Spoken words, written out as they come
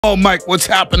Oh, Mike, what's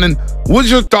happening? What's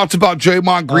your thoughts about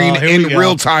Draymond Green in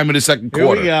real time in the second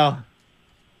quarter? Here we go.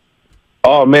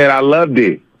 Oh, man, I loved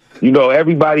it. You know,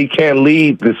 everybody can't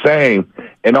lead the same.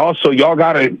 And also, y'all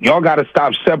gotta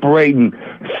stop separating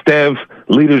Steph,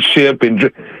 leadership,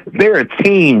 and they're a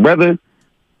team, brother.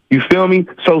 You feel me?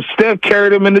 So Steph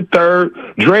carried him in the third.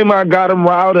 Draymond got him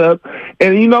riled up.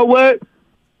 And you know what?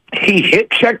 He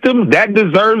hit-checked him. That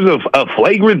deserves a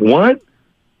flagrant one.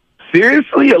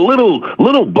 Seriously, a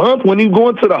little bump when you go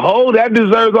into the hole, that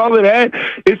deserves all of that.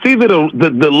 It's either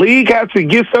the league has to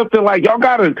get something like, y'all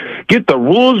got to get the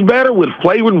rules better with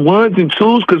flagrant ones and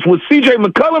twos, because what C.J.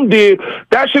 McCollum did,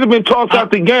 that should have been tossed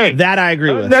out the game. That I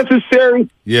agree with. Unnecessary.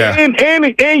 Yeah.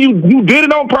 And you did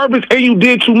it on purpose, and you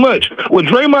did too much. What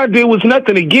Draymond did was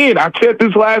nothing. Again, I said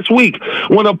this last week.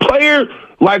 When a player,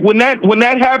 like when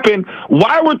that happened,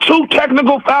 why were 2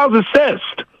 technical fouls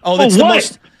assessed? Oh, that's the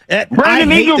most... Brandon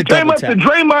Ingram came up to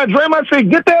Draymond. Draymond said,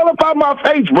 "Get the hell up out my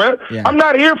face, bro. Yeah. I'm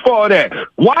not here for all that."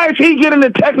 Why is he getting a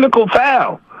technical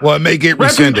foul? Well, it may get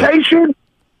rescinded. Reputation?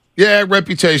 Yeah,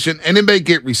 reputation. And it may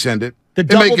get rescinded. The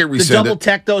double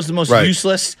tech, though, is the most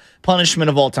useless punishment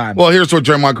of all time. Well, here's what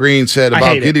Draymond Green said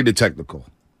about getting the technical.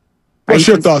 What's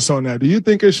your thoughts on that? Do you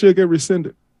think it should get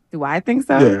rescinded? Do I think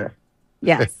so? Yeah.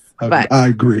 Yes. But I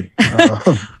agree.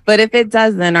 but if it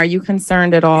doesn't, are you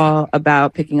concerned at all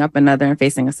about picking up another and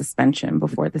facing a suspension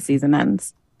before the season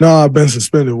ends? No, I've been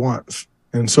suspended once.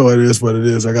 And so it is what it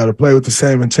is. I got to play with the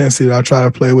same intensity that I try to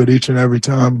play with each and every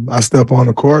time I step on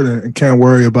the court, and can't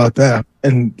worry about that.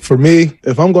 And for me,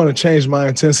 if I'm going to change my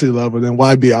intensity level, then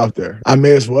why be out there? I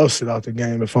may as well sit out the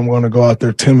game if I'm going to go out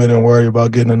there timid and worry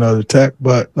about getting another tech.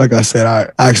 But like I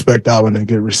said, I expect that one to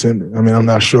get rescinded. I mean, I'm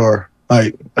not sure.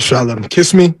 Like, should I let him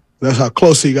kiss me? That's how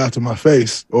close he got to my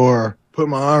face, or put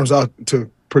my arms out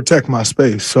to protect my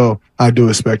space. So I do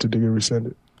expect it to get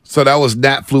rescinded. So that was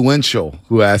Nat Fluential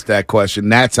who asked that question.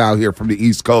 Nat's out here from the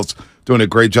East Coast doing a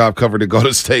great job covering the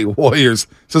Golden State Warriors.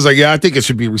 So it's like, yeah, I think it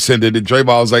should be rescinded. And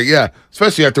Draymond was like, yeah,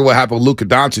 especially after what happened with Luka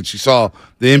Doncic. You saw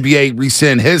the NBA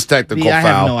rescind his technical foul. I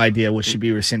have no idea what should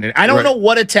be rescinded. I don't know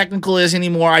what a technical is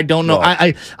anymore. I don't know.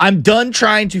 No. I'm done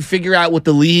trying to figure out what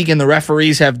the league and the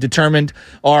referees have determined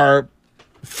are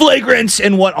flagrants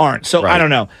and what aren't. So I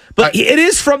don't know. But it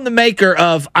is from the maker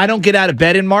of I don't get out of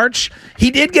bed in March.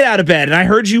 He did get out of bed, and I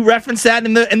heard you reference that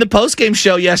in the post-game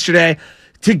show yesterday.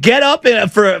 To get up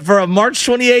for a March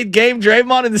 28th game,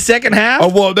 Draymond in the second half? Oh,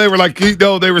 well, they were like,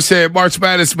 they were saying March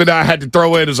Madness, but I had to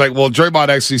throw in. It was like, well, Draymond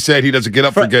actually said he doesn't get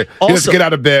up he doesn't get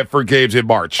out of bed for games in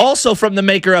March. Also from the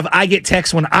maker of I get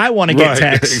texts when I want to get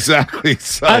texts. Exactly.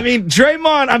 So. I mean,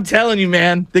 Draymond, I'm telling you,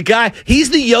 man, the guy,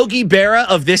 he's the Yogi Berra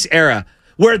of this era,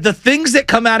 where the things that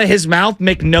come out of his mouth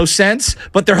make no sense,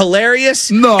 but they're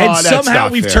hilarious. No, and that's somehow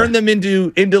not we've fair. turned them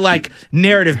into like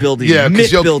narrative building,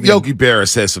 myth building. Yogi Berra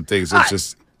says some things. It's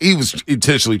just he was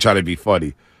intentionally trying to be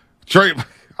funny.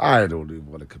 I don't even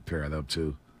want to compare them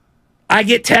to. I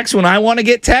get texts when I want to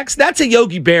get texts. That's a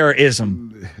Yogi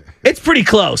Berra-ism. It's pretty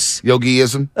close.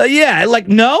 Yogi-ism? Yeah, like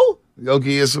no.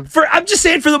 Yogi-ism? I'm just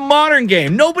saying for the modern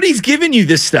game, nobody's giving you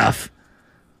this stuff.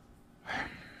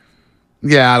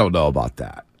 Yeah, I don't know about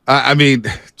that. I mean,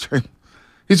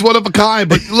 he's one of a kind.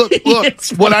 But look,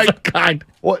 one of a kind.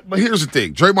 But here's the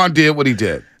thing: Draymond did what he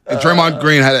did, and Draymond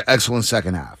Green had an excellent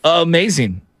second half.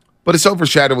 Amazing. But it's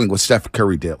overshadowing what Steph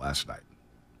Curry did last night.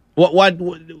 What?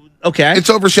 Okay. It's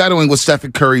overshadowing what Steph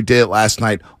Curry did last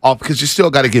night, because you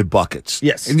still got to get buckets.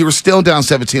 Yes. And you were still down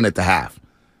 17 at the half.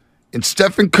 And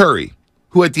Stephen Curry,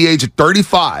 who at the age of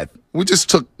 35, we just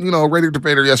took a radio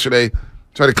debater yesterday.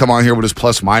 Try to come on here with his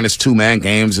plus-minus two-man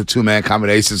games and two-man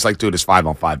combinations. Like, dude, it's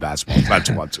 5-on-5 basketball. It's not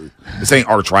 2-on-2. This ain't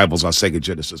arch rivals on Sega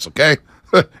Genesis, okay?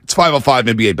 It's 5-on-5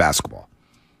 NBA basketball.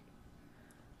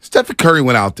 Stephen Curry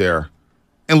went out there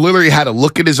and literally had a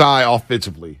look in his eye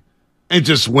offensively and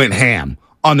just went ham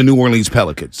on the New Orleans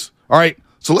Pelicans. All right?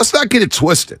 So let's not get it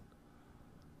twisted.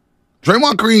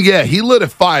 Draymond Green, yeah, he lit a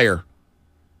fire.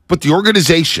 But the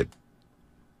organization,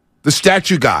 the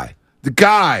statue guy, the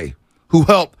guy who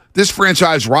helped this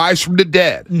franchise rise from the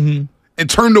dead and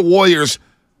turn the Warriors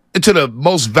into the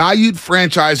most valued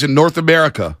franchise in North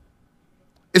America,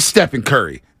 it's Stephen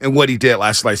Curry and what he did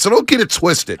last night. So don't get it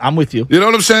twisted. I'm with you. You know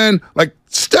what I'm saying? Like,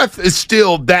 Steph is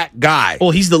still that guy.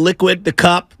 Well, he's the liquid, the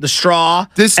cup, the straw,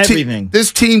 everything.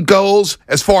 This team goes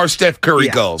as far as Steph Curry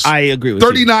goes. I agree with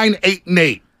 39, 8, and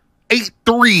 8. 8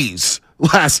 threes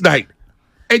last night.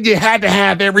 And you had to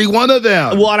have every one of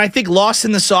them. Well, and I think lost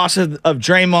in the sauce of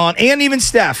Draymond and even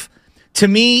Steph, to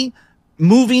me,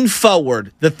 moving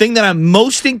forward, the thing that I'm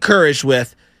most encouraged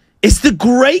with is the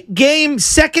great game,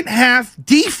 second half,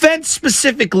 defense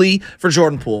specifically for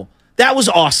Jordan Poole. That was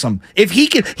awesome. If he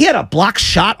had a block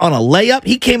shot on a layup.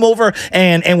 He came over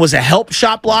and was a help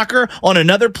shot blocker on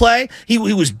another play. He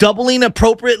was doubling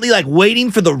appropriately, like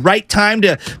waiting for the right time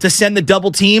to send the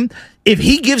double team. If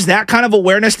he gives that kind of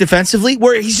awareness defensively,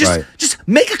 where he's just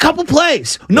make a couple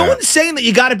plays. No one's saying that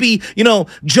you got to be,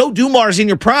 Joe Dumars in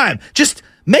your prime. Just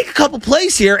make a couple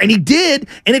plays here, and he did,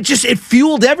 and it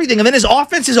fueled everything. And then his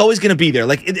offense is always going to be there.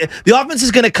 The offense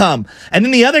is going to come. And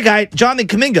then the other guy, Jonathan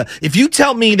Kuminga, if you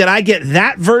tell me that I get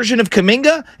that version of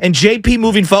Kuminga and JP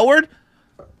moving forward,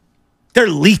 they're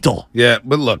lethal. Yeah,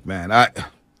 but look, man,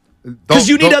 because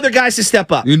you need other guys to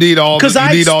step up. You need all. Because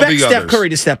I expect Steph Curry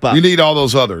to step up. You need all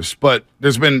those others. But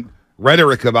there's been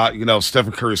rhetoric about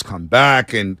Stephen Curry's come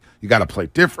back and you got to play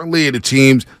differently. And the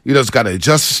teams it's got to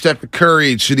adjust to Stephen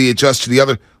Curry. Should he adjust to the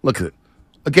other? Look at it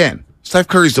again. Steph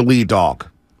Curry's the lead dog.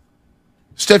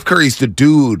 Steph Curry's the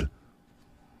dude.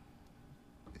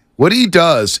 What he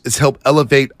does is help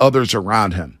elevate others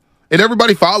around him, and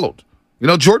everybody followed.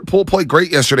 Jordan Poole played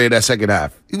great yesterday in that second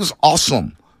half. He was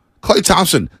awesome. Klay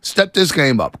Thompson stepped his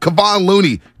game up. Kevon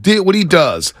Looney did what he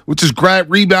does, which is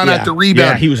grab rebound after rebound.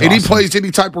 Yeah, he was and awesome. He plays any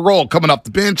type of role. Coming off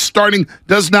the bench, starting,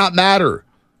 does not matter.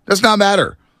 Does not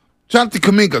matter. Jonathan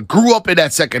Kuminga grew up in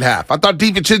that second half. I thought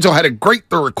DiVincenzo had a great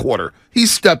third quarter. He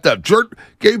stepped up.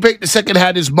 Gary Payton II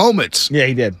had his moments. Yeah,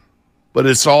 he did. But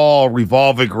it's all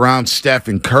revolving around Steph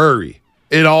and Curry.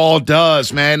 It all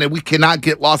does, man, and we cannot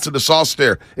get lost in the sauce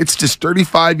there. It's this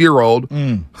 35-year-old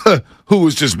who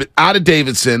has just been out of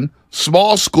Davidson,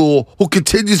 small school, who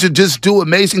continues to just do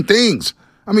amazing things.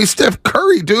 I mean, Steph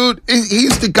Curry, dude,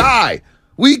 he's the guy.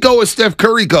 We go as Steph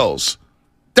Curry goes.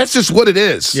 That's just what it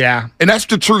is. Yeah. And that's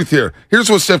the truth here. Here's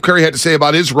what Steph Curry had to say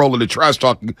about his role in the trash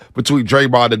talking between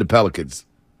Draymond and the Pelicans.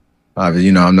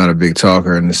 I'm not a big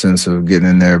talker in the sense of getting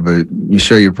in there, but you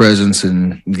show your presence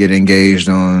and get engaged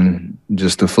on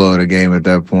just the flow of the game at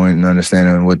that point and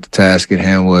understanding what the task at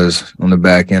hand was on the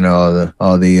back end of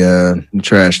all the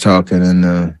trash talking and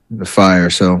the fire.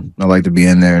 So I like to be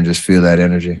in there and just feel that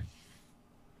energy.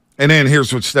 And then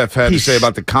here's what Steph had to say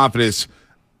about the confidence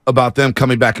about them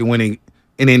coming back and winning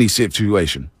in any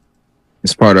situation.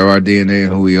 It's part of our DNA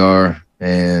and who we are.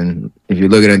 And if you're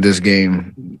looking at this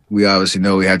game, we obviously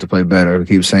know we have to play better. We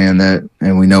keep saying that,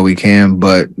 and we know we can.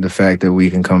 But the fact that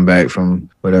we can come back from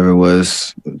whatever it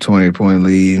was, 20-point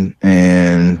lead,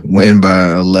 and win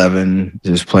by 11,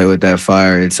 just play with that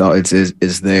fire. It's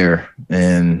there.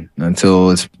 And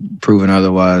until it's proven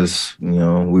otherwise, we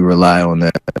rely on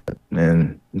that.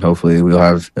 And hopefully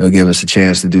it'll give us a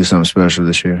chance to do something special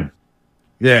this year.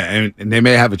 Yeah, and they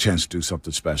may have a chance to do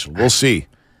something special. We'll see.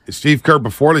 Steve Kerr,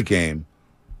 before the game,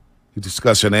 he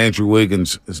discussed that Andrew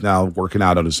Wiggins is now working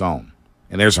out on his own.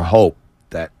 And there's a hope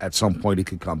that at some point he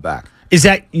could come back. Is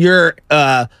that your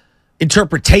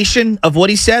interpretation of what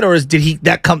he said, or did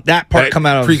that part come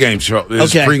out of pregame show?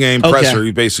 His pregame presser,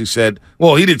 he basically said,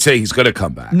 well, he didn't say he's going to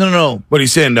come back. No. But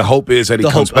he's saying the hope is that he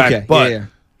comes back, okay. but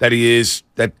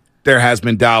that there has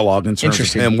been dialogue in terms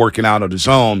of him working out on his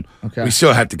own. Okay. We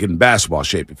still have to get in basketball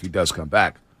shape if he does come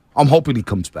back. I'm hoping he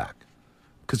comes back.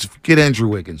 Because if you get Andrew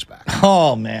Wiggins back.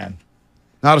 Oh, man.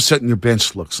 Now all of a sudden your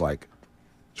bench looks like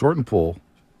Jordan Poole,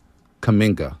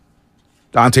 Kuminga,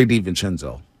 Dante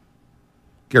DiVincenzo,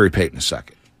 Gary Payton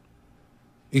II.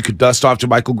 You could dust off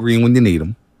JaMychal Green when you need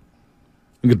him.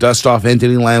 You could dust off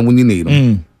Anthony Lamb when you need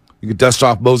him. You could dust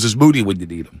off Moses Moody when you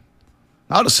need him.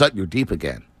 Now all of a sudden you're deep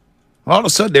again. All of a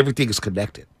sudden everything is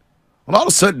connected. And all of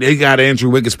a sudden they got Andrew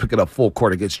Wiggins picking up full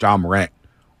court against John Morant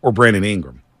or Brandon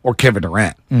Ingram or Kevin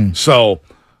Durant. So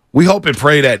we hope and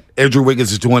pray that Andrew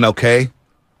Wiggins is doing okay,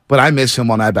 but I miss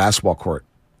him on that basketball court.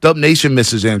 Dub Nation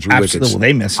misses Andrew Wiggins. Absolutely,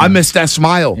 they miss him. I miss that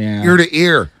smile, ear to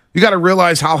ear. You got to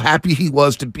realize how happy he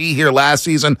was to be here last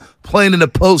season, playing in the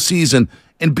postseason,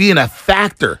 and being a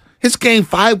factor. His Game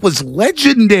 5 was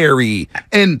legendary.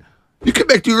 And you can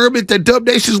make the argument that Dub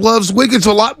Nation loves Wiggins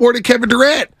a lot more than Kevin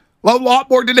Durant. A lot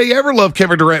more than they ever loved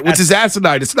Kevin Durant, which is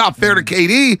asinine. It's not fair to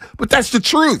KD, but that's the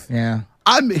truth. Yeah.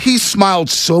 He smiled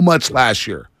so much last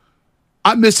year.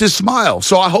 I miss his smile.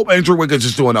 So I hope Andrew Wiggins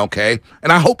is doing okay.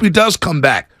 And I hope he does come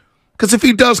back. Because if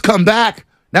he does come back,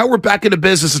 now we're back in the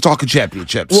business of talking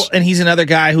championships. Well, and he's another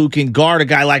guy who can guard a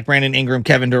guy like Brandon Ingram,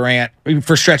 Kevin Durant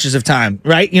for stretches of time,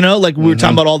 right? We were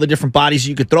talking about all the different bodies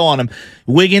you could throw on him.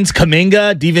 Wiggins,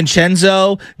 Kuminga,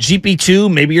 DiVincenzo,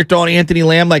 GP2, maybe you're throwing Anthony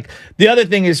Lamb. The other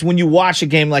thing is when you watch a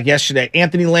game like yesterday,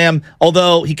 Anthony Lamb,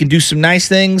 although he can do some nice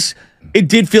things, it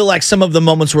did feel like some of the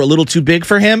moments were a little too big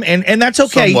for him, and that's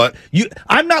okay. Somewhat.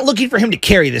 I'm not looking for him to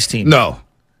carry this team. No.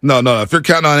 If you're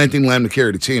counting on Anthony Lamb to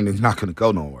carry the team, then he's not going to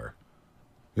go nowhere.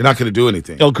 You're not going to do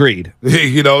anything. Agreed.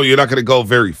 You're not going to go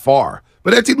very far.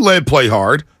 But Etienne led play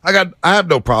hard. I have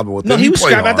no problem with that. No, he was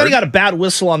played scrapping. I hard. thought he got a bad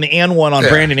whistle on the and one on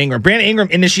Brandon Ingram. Brandon Ingram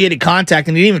initiated contact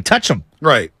and he didn't even touch him.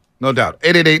 Right. No doubt.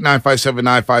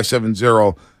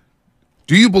 888-957-9570.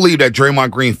 Do you believe that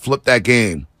Draymond Green flipped that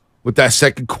game with that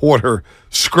second quarter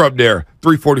scrub there?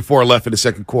 3:44 left in the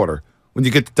second quarter. When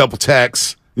you get the double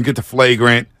text, you get the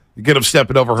flagrant, you get him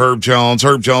stepping over Herb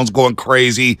Jones going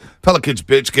crazy, Pelicans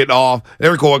bitch getting off,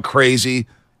 they're going crazy,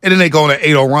 and then they go on an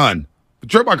 8-0 run. But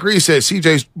Draymond Green said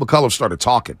C.J. McCollum started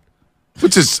talking,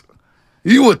 which is,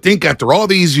 you would think after all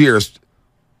these years,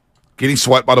 getting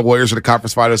swept by the Warriors in the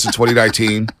conference finals in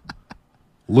 2019,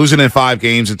 losing in 5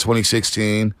 games in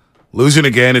 2016, losing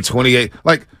again in 28.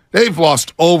 Like, they've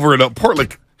lost over and over.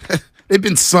 Portland, they've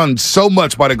been sunned so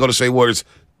much by the Golden State Warriors,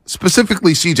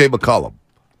 specifically C.J. McCollum,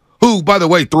 who, by the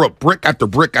way, threw up brick after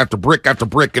brick after brick after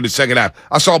brick in the second half.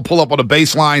 I saw him pull up on the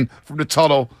baseline from the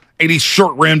tunnel, and he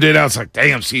short-rimmed it. I was like,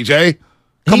 damn, C.J.,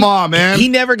 come on, man. He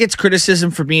never gets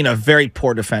criticism for being a very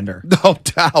poor defender. No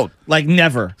doubt. Like,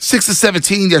 never. 6 of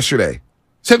 17 yesterday.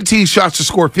 17 shots to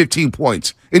score 15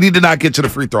 points, and he did not get to the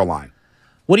free throw line.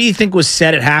 What do you think was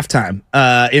said at halftime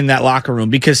in that locker room?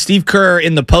 Because Steve Kerr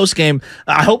in the postgame,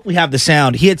 I hope we have the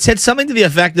sound, he had said something to the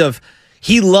effect of,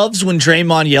 he loves when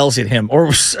Draymond yells at him,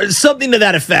 or something to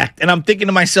that effect. And I'm thinking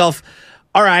to myself,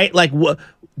 all right, like,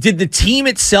 did the team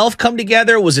itself come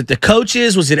together? Was it the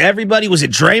coaches? Was it everybody? Was it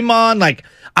Draymond? Like,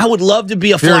 I would love to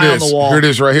be a fly on the wall. Here it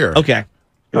is right here. Okay.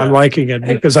 I'm liking it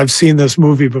because I've seen this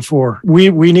movie before. We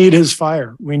need his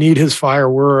fire. We need his fire.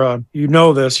 We're you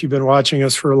know this. You've been watching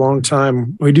us for a long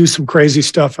time. We do some crazy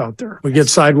stuff out there. We get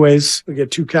sideways. We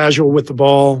get too casual with the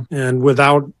ball, and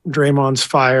without Draymond's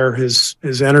fire, his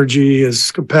energy,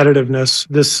 his competitiveness,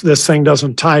 this thing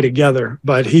doesn't tie together.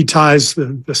 But he ties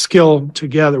the skill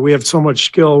together. We have so much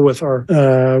skill with our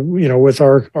with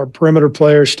our perimeter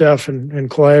players, Steph and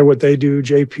Clay, what they do,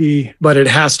 JP. But it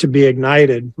has to be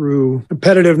ignited through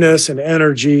competitiveness and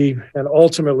energy and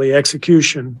ultimately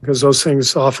execution, because those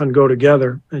things often go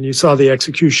together. And you saw the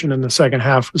execution in the second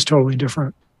half was totally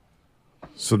different.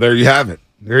 So there you have it.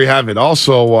 There you have it.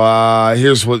 Also,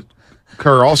 here's what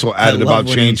Kerr also added about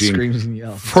changing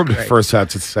from the first half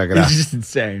to the second half. It's just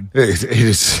insane.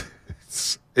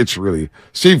 It's really,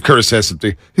 Steve Kerr says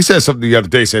something. He said something the other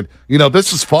day, said,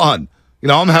 this is fun.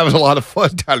 I'm having a lot of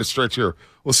fun down the stretch here.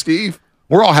 Well, Steve,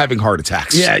 we're all having heart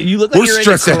attacks. Yeah, you look like we're you're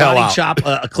stressed the hell out. Chop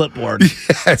a clipboard.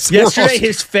 Yes. Yesterday,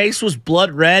 his face was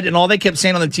blood red, and all they kept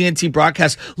saying on the TNT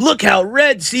broadcast, look how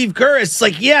red Steve Kerr is. It's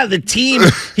like, yeah, the team,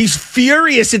 he's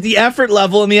furious at the effort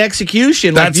level and the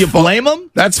execution. Like, do you blame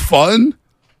him? That's fun.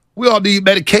 We all need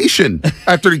medication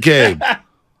after the game.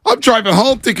 I'm driving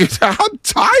home thinking, I'm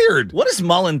tired. What does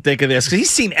Mullen think of this? Because he's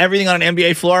seen everything on an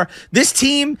NBA floor. This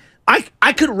team,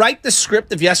 I could write the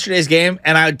script of yesterday's game,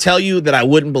 and I would tell you that I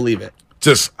wouldn't believe it.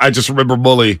 I just remember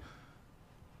Mully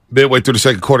midway through the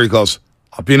second quarter. He goes,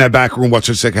 I'll be in that back room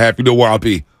watching the second half. You know where I'll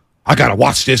be. I got to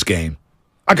watch this game.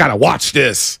 I got to watch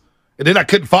this. And then I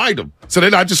couldn't find him. So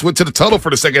then I just went to the tunnel for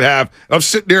the second half. And I'm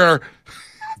sitting there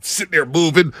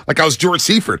moving like I was George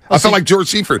Seifert. I felt like George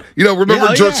Seifert.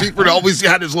 Remember George Seifert always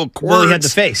had his little quirks. Well, he had the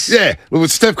face. Yeah. When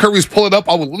Steph Curry was pulling up,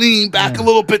 I would lean back a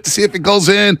little bit to see if it goes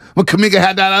in. When Kuminga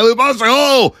had that alley-oop, I was like,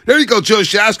 oh, there you go, Joe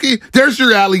Shasky. There's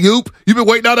your alley-oop. You've been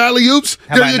waiting on alley-oops?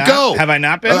 There you go. Have I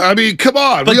not been? I mean, come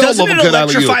on. But we doesn't all love it a good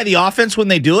alley-oop. electrify the offense when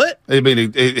they do it? I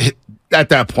mean, at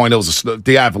that point, it was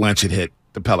the avalanche had hit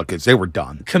the Pelicans. They were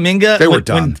done. They were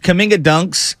done. When Kuminga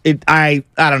dunks, I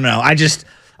don't know.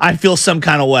 I feel some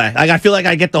kind of way. Like, I feel like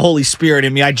I get the Holy Spirit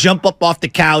in me. I jump up off the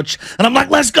couch and I'm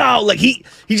like, let's go. Like he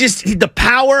the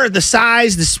power, the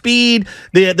size, the speed,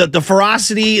 the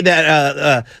ferocity,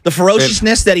 the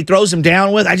ferociousness that he throws him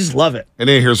down with. I just love it. And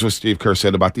then here's what Steve Kerr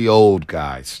said about the old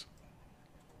guys.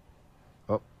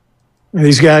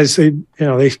 These guys,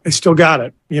 they still got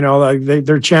it.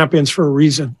 They're champions for a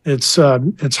reason. It's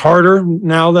harder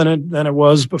now than it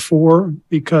was before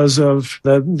because of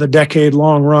the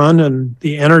decade-long run and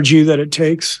the energy that it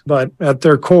takes. But at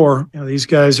their core, these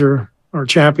guys are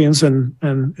champions, and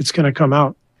it's going to come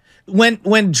out. When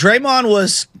Draymond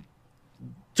was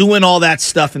doing all that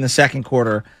stuff in the second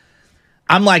quarter,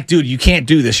 I'm like, dude, you can't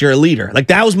do this. You're a leader. Like,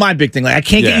 that was my big thing. Like, I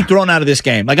can't get you thrown out of this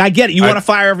game. Like, I get it. You want to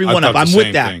fire everyone up. I'm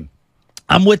with that.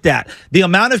 I'm with that. The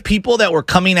amount of people that were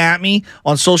coming at me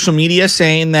on social media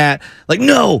saying that, like,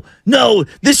 no,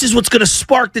 this is what's going to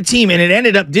spark the team. And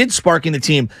it did sparking the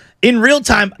team. In real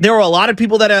time, there were a lot of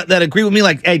people that agree with me,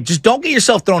 like, hey, just don't get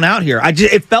yourself thrown out here.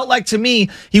 It felt like, to me,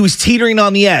 he was teetering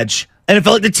on the edge. And it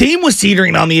felt like the team was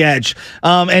teetering on the edge.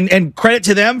 And credit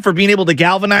to them for being able to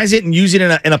galvanize it and use it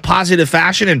in a positive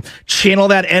fashion and channel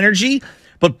that energy.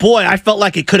 But boy, I felt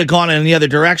like it could have gone in the other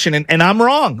direction, and I'm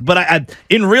wrong. But I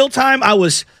in real time, I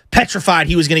was petrified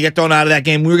he was going to get thrown out of that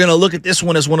game. We were going to look at this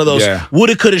one as one of those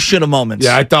woulda, coulda, shoulda moments.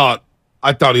 Yeah, I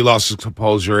thought he lost his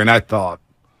composure, and I thought,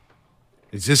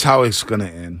 is this how it's going to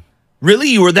end? Really?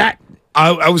 You were that?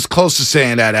 I was close to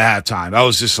saying that at halftime. I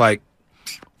was just like,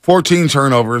 14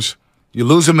 turnovers. You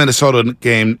lose a Minnesota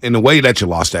game in the way that you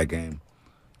lost that game.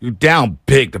 You're down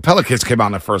big. The Pelicans came out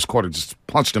in the first quarter, just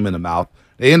punched them in the mouth.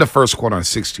 They end the first quarter on a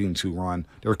 16-2 run.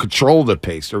 They were controlling the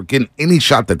pace. They were getting any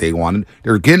shot that they wanted. They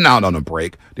were getting out on a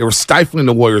break. They were stifling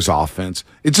the Warriors' offense.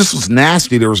 It just was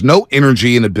nasty. There was no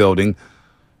energy in the building.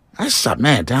 I just thought,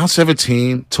 man, down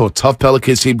 17 to a tough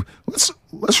Pelicans team.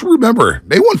 Let's remember,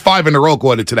 they won 5 in a row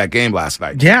going into that game last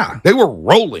night. Yeah. They were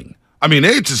rolling. I mean,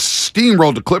 they just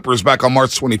steamrolled the Clippers back on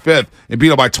March 25th and beat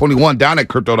them by 21 down at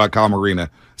Crypto.com Arena.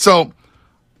 So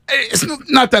it's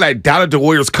not that I doubted the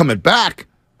Warriors coming back.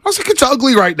 I was like, it's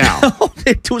ugly right now.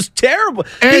 It was terrible.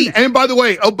 And by the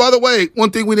way,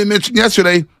 one thing we didn't mention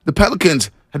yesterday, the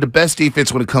Pelicans had the best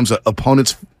defense when it comes to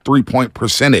opponents' three-point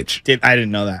percentage. I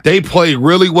didn't know that. They play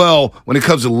really well when it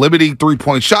comes to limiting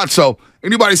three-point shots. So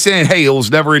anybody saying, hey, it was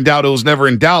never in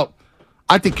doubt,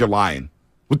 I think you're lying.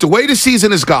 With the way the season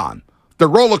has gone, the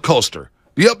roller coaster,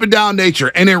 the up and down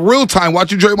nature, and in real time,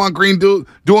 watching Draymond Green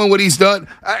doing what he's done,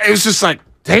 it was just like,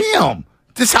 damn,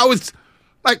 this is how it's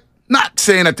like. Not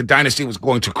saying that the dynasty was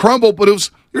going to crumble, but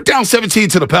you're down 17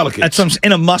 to the Pelicans. That's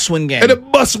in a must-win game. In a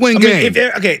must-win game.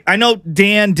 I know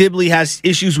Dan Dibley has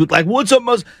issues with like what's a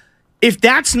must. If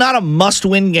that's not a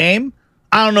must-win game,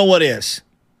 I don't know what is.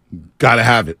 Gotta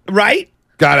have it, right?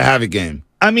 Gotta have it game.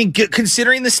 I mean,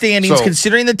 considering the standings,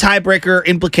 considering the tiebreaker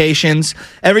implications,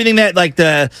 everything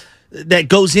that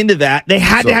goes into that, they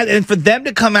had to have, and for them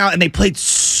to come out and they played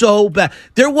so bad.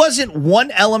 There wasn't one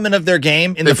element of their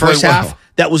game in the first half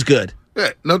that was good.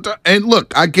 Yeah, and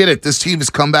look, I get it. This team has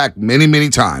come back many, many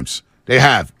times. They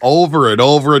have over and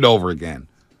over and over again.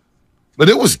 But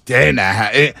it was dead.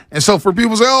 And so for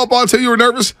people to say, oh, Bonte, you were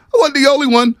nervous. I wasn't the only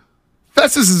one.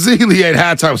 Festus Ezeli at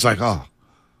halftime was like, oh,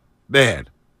 man.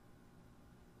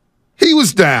 He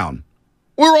was down.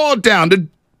 We're all down. The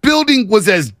building was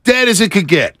as dead as it could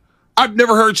get. I've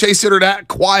never heard Chase Sitter that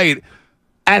quiet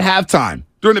at halftime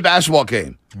during the basketball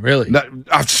game. Really?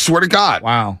 I swear to God.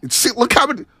 Wow.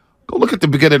 Go look at the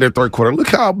beginning of their third quarter. Look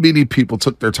how many people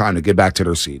took their time to get back to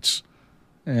their seats.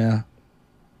 Yeah.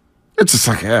 It's just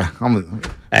like, I'm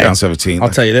down 17. I'll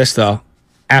tell you this, though.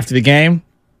 After the game,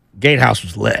 Gatehouse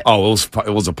was lit. Oh,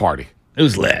 it was a party. It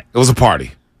was lit. It was a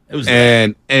party. It was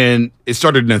lit. And it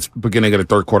started in the beginning of the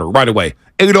third quarter right away.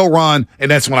 8-0 run, and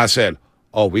that's when I said,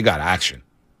 oh, we got action.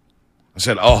 I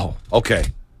said, oh, okay.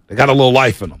 They got a little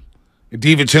life in them. And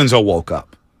DiVincenzo woke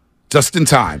up just in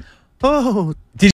time. Oh.